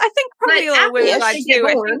 I think probably a lot of women died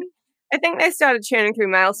too. I think they started churning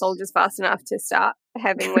through male soldiers fast enough to start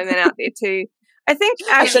having women out there too. I think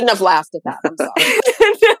I shouldn't have laughed at that. I'm sorry.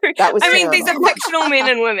 No, That was these are terrible. fictional men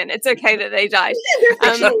and women. It's okay that they died.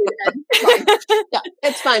 Yeah,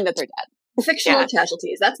 it's fine that they're dead. Fictional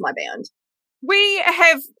casualties. That's my band. We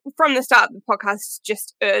have, from the start of the podcast,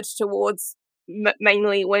 just urged towards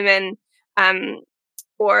mainly women,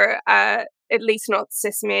 or at least not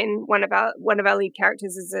cis men. One of our lead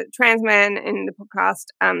characters is a trans man in the podcast,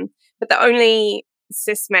 but the only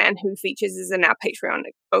cis man who features is in our Patreon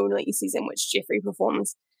only season, which Jeffrey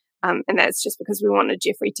performs. And that's just because we wanted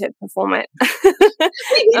Jeffrey to perform it.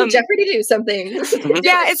 We needed Jeffrey to do something.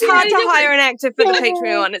 Yeah, it's hard to hire an actor for the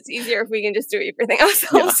Patreon. It's easier if we can just do everything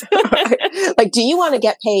ourselves. Yeah. Like, do you want to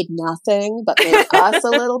get paid nothing but make us a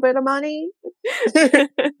little bit of money? But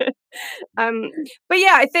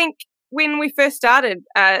yeah, I think when we first started,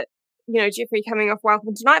 Jeffrey coming off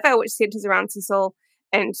Welcome to Night Vale, which centers around Cecil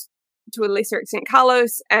and to a lesser extent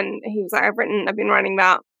Carlos, and he was like, I've been writing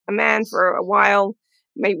about a man for a while.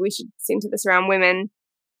 Maybe we should center this around women,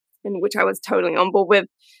 and which I was totally on board with.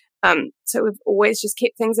 So we've always just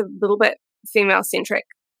kept things a little bit female centric,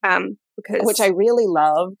 which I really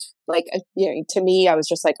loved. Like, to me, I was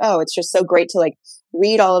just like, oh, it's just so great to like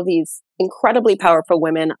read all of these incredibly powerful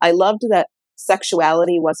women. I loved that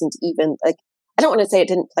sexuality wasn't even like, I don't want to say it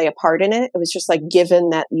didn't play a part in it. It was just like, given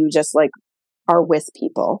that you just like are with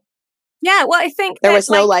people. Yeah, well, I think there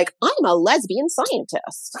was no like, I'm a lesbian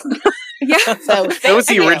scientist. Yeah, so that was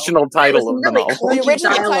the original title of the novel. The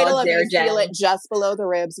original title of You Feel It Just Below the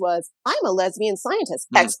Ribs was "I'm a Lesbian Scientist!" !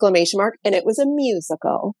 And it was a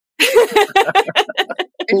musical.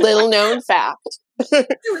 Little known fact.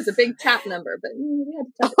 It was a big tap number, but we had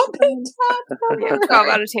to tap it. Yeah, 12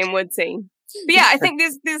 out of 10 would see. But yeah, I think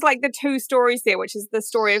there's like the two stories there, which is the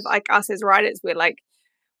story of like us as writers, where like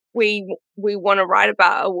we want to write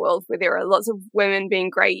about a world where there are lots of women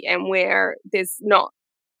being great and where there's not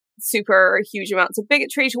super huge amounts of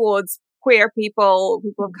bigotry towards queer people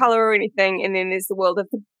of color or anything. And then there's the world of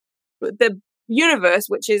the universe,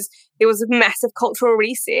 which is there was a massive cultural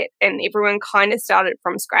reset and everyone kind of started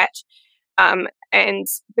from scratch. And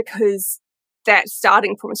because that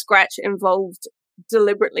starting from scratch involved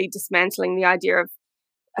deliberately dismantling the idea of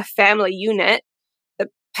a family unit, the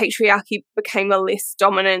patriarchy became a less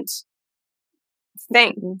dominant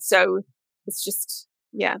thing. So it's just,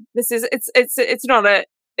 there's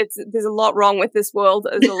a lot wrong with this world.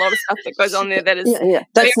 There's a lot of stuff that goes on there that is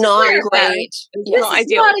that's not great. This is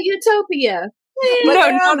not a utopia. But No, there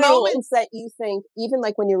are not at all. moments that you think, even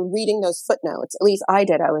like when you're reading those footnotes, at least I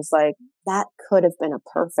did, I was like, that could have been a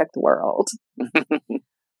perfect world.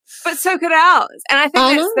 But so could ours. And I think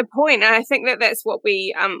that's the point. And I think that that's what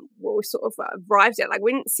we sort of arrived at. Like,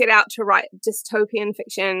 we didn't set out to write dystopian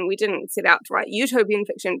fiction. We didn't set out to write utopian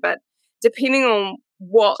fiction. But depending on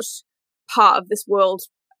what part of this world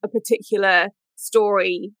a particular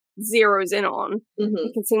story zeroes in on,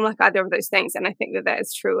 it can seem like either of those things. And I think that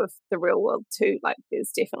is true of the real world too. Like,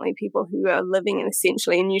 there's definitely people who are living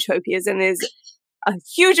essentially in utopias, and there's a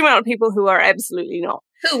huge amount of people who are absolutely not.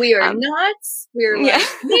 Who we are not. We're like,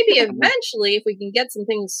 maybe eventually, if we can get some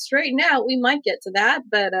things straightened out, we might get to that.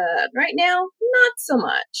 But right now, not so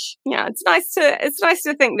much. Yeah, it's nice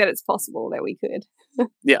to think that it's possible that we could.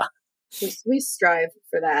 Yeah. We strive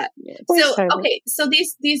for that. Yeah, so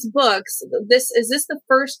these books, is this the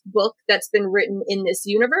first book that's been written in this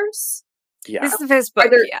universe? Yeah. This is the first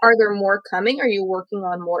book. Are there more coming? Are you working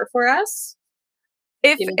on more for us?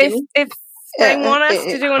 If they want us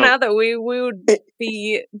to do another, we would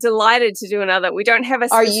be delighted to do another. We don't have a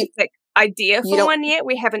specific idea for one yet.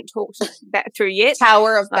 We haven't talked that through yet.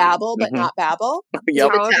 Tower of Babel, but not Babel.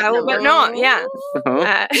 Yep. Tower of Babel, but not. Yeah.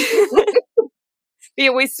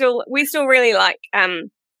 Yeah, we still really like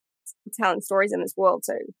telling stories in this world,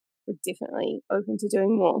 so we're definitely open to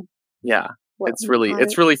doing more. Yeah. It's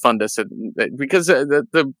really fun to sit, because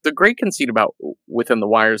the great conceit about Within the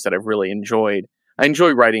Wires that I've really enjoyed. I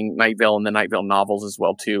enjoy writing Night Vale and the Night Vale novels as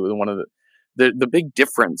well too. And one of the big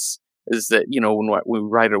difference is that, when we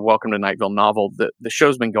write a Welcome to Night Vale novel, the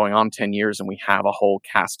show's been going on 10 years, and we have a whole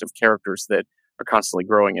cast of characters that are constantly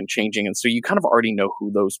growing and changing, and so you kind of already know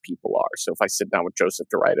who those people are. So if I sit down with Joseph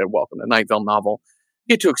to write a Welcome to Night Vale novel,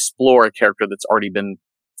 I get to explore a character that's already been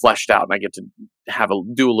fleshed out, and I get to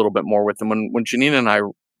do a little bit more with them. When Janina and I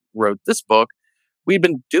wrote this book, we'd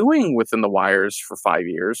been doing Within the Wires for 4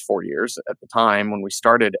 years at the time when we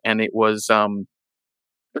started, and it was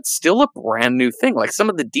it's still a brand new thing. Like, some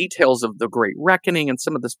of the details of the Great Reckoning and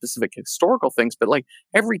some of the specific historical things, but like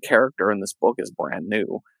every character in this book is brand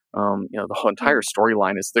new. The whole entire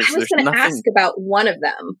storyline is I was going to ask about one of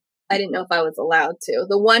them. I didn't know if I was allowed to.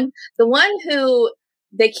 The one who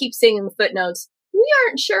they keep saying in the footnotes, we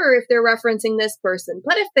aren't sure if they're referencing this person,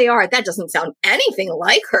 but if they are, that doesn't sound anything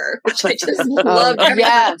like her, which I just love.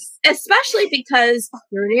 Yes. Especially because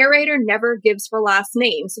your narrator never gives her last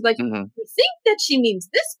name. So, like, you think that she means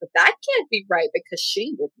this, but that can't be right because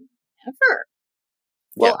she would never.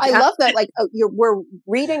 Well, I love that. Like, we're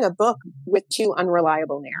reading a book with two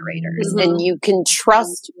unreliable narrators, and you can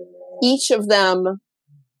trust each of them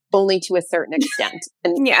only to a certain extent.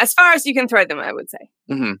 And as far as you can throw them, I would say.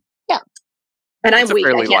 Mm-hmm. Yeah. And I'm weak.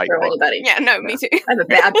 I can't throw anybody. Yeah, no, me too. I'm a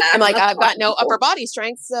bad back. I'm like, I've got no upper body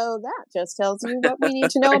strength, so that just tells you what we need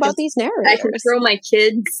to know about these narrators. I can throw my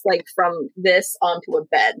kids like from this onto a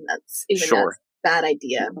bed, and that's that's a bad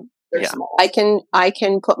idea. They're small. I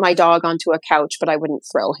can put my dog onto a couch, but I wouldn't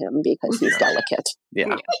throw him because he's delicate.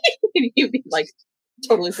 Yeah. You'd be like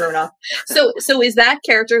totally thrown off. So is that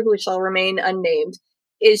character, who shall remain unnamed,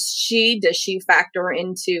 does she factor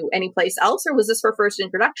into any place else, or was this her first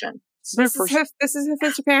introduction? This is her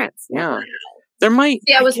first appearance. Yeah. There might.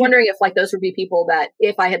 See, I was wondering if like those would be people that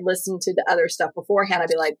if I had listened to the other stuff beforehand, I'd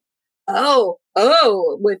be like, oh,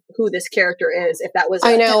 with who this character is. If that was,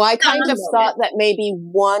 I know. I kind of thought that maybe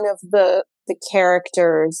one of the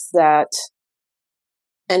characters that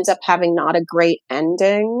ends up having not a great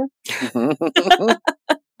ending.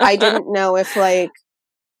 I didn't know if like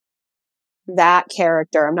that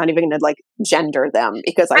character. I'm not even going to like gender them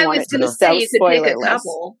because I want it to be so spoilerless.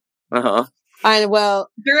 And well,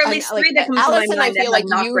 there are at least three that come to my mind. I feel like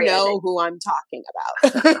you know who I'm talking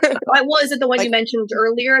about. Well, is it the one you mentioned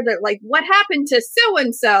earlier? That like, what happened to so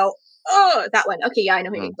and so? Oh, that one. Okay, yeah, I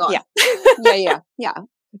know who you're going. Yeah.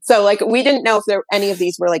 So like, we didn't know if any of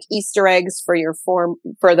these were like Easter eggs for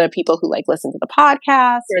for the people who like listen to the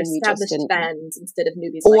podcast, and we just didn't fans instead of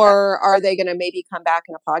newbies. Or are they going to maybe come back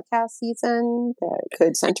in a podcast season that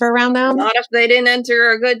could center around them? Not if they didn't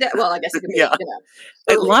enter a good. Well, I guess it could be.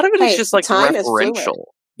 A lot of it is just like referential.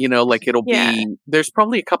 Like it'll be. There's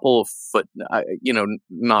probably a couple of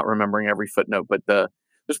not remembering every footnote, but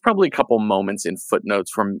there's probably a couple moments in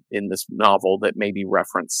footnotes in this novel that maybe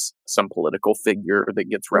reference some political figure that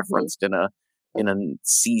gets referenced in in a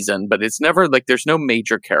season, but it's never like there's no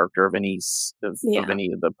major character of any of any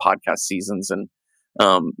of the podcast seasons and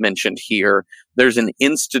mentioned here. There's an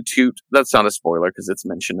institute. That's not a spoiler because it's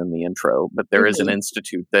mentioned in the intro, but there is an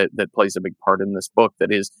institute that plays a big part in this book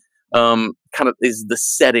that is kind of is the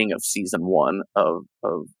setting of season 1 of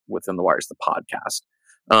Within the Wires, the podcast.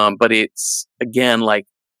 But it's again like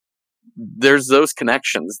there's those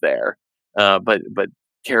connections there, but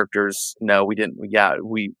characters, no, we didn't. Yeah,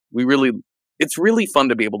 we really. It's really fun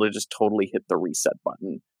to be able to just totally hit the reset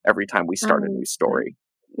button every time we start a new story.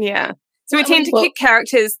 Yeah. So we tend to keep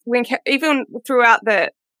characters even throughout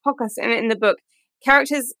the podcast and in the book.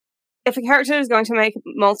 Characters, if a character is going to make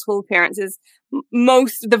multiple appearances,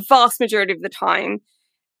 the vast majority of the time,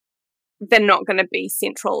 they're not going to be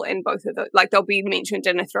central in both of those. Like they'll be mentioned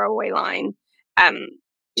in a throwaway line,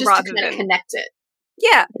 just rather to kind of connect it.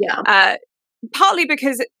 Yeah. Partly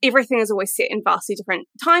because everything is always set in vastly different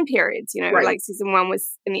time periods. You know, like season 1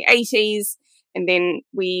 was in the 80s, and then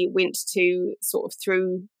we went to sort of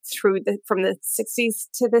through from the 60s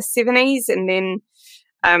to the 70s, and then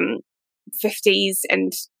 50s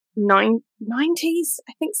and 90s.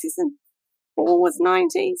 I think season 4 was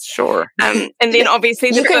 90s. Sure. And then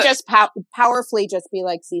obviously you can just powerfully just be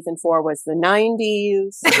like season 4 was the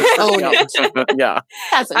 90s. Oh no. Yeah.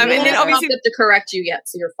 And then obviously have to correct you yet,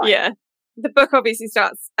 so you're fine. Yeah. The book obviously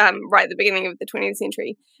starts right at the beginning of the 20th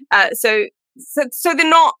century. So they're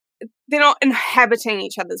not inhabiting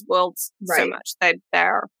each other's worlds so much.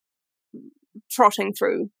 They're trotting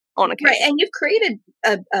through on occasion. Right, and you've created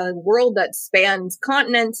a world that spans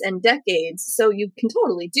continents and decades, so you can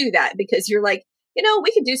totally do that because you're like,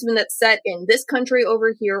 we could do something that's set in this country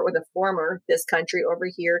over here or the former this country over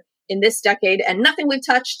here in this decade, and nothing we've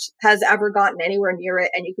touched has ever gotten anywhere near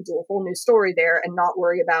it, and you could do a whole new story there and not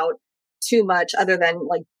worry about too much other than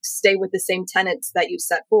like stay with the same tenets that you've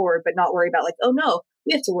set forward, but not worry about like, oh no,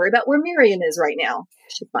 we have to worry about where Miriam is right now.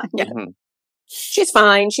 She's fine. Yeah. She's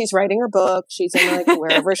fine. She's writing her book. She's in like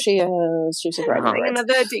wherever she is. She's writing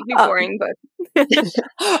another deeply boring book.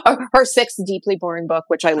 Her 6th deeply boring book,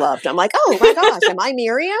 which I loved. I'm like, oh my gosh, am I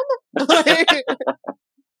Miriam?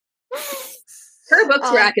 Her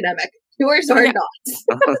books were academic. Yours are not.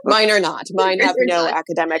 Mine are not. Mine have no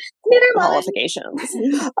academic qualifications.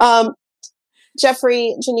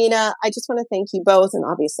 Jeffrey, Janina, I just want to thank you both, and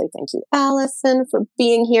obviously thank you, Allison, for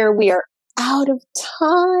being here. We are out of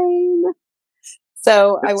time.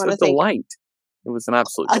 So I want to thank delight. It was an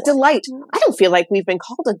absolute delight. I don't feel like we've been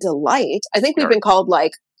called a delight. I think we've been called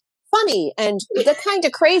like funny and the kind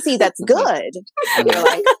of crazy that's good. And you're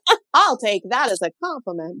like, I'll take that as a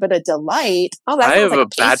compliment, but a delight. Oh, that I have like a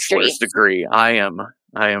bachelor's degree. I am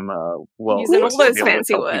well using all those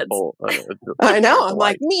fancy words. I know. I'm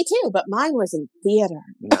like, me too, but mine was in theater.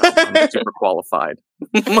 No, I'm super qualified.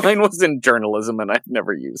 Mine was in journalism, and I've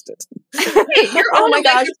never used it. Hey, you're on a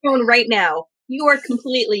microphone right now. You are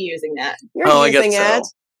completely using that. You're using it.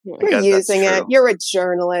 You're using it. You're a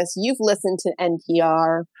journalist. You've listened to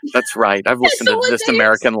NPR. That's right. I've listened to This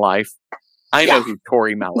American Life. I know who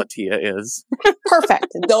Tori Malatia is. Perfect.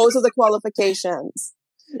 Those are the qualifications.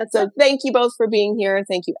 So thank you both for being here.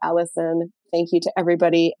 Thank you, Allison. Thank you to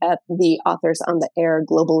everybody at the Authors on the Air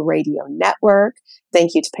Global Radio Network.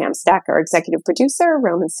 Thank you to Pam Stack, our executive producer,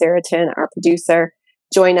 Roman Saratin, our producer.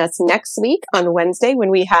 Join us next week on Wednesday when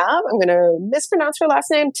we have, I'm going to mispronounce her last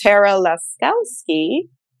name, Tara Laskowski,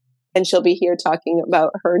 and she'll be here talking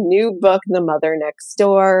about her new book, The Mother Next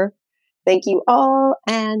Door. Thank you all,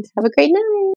 and have a great night.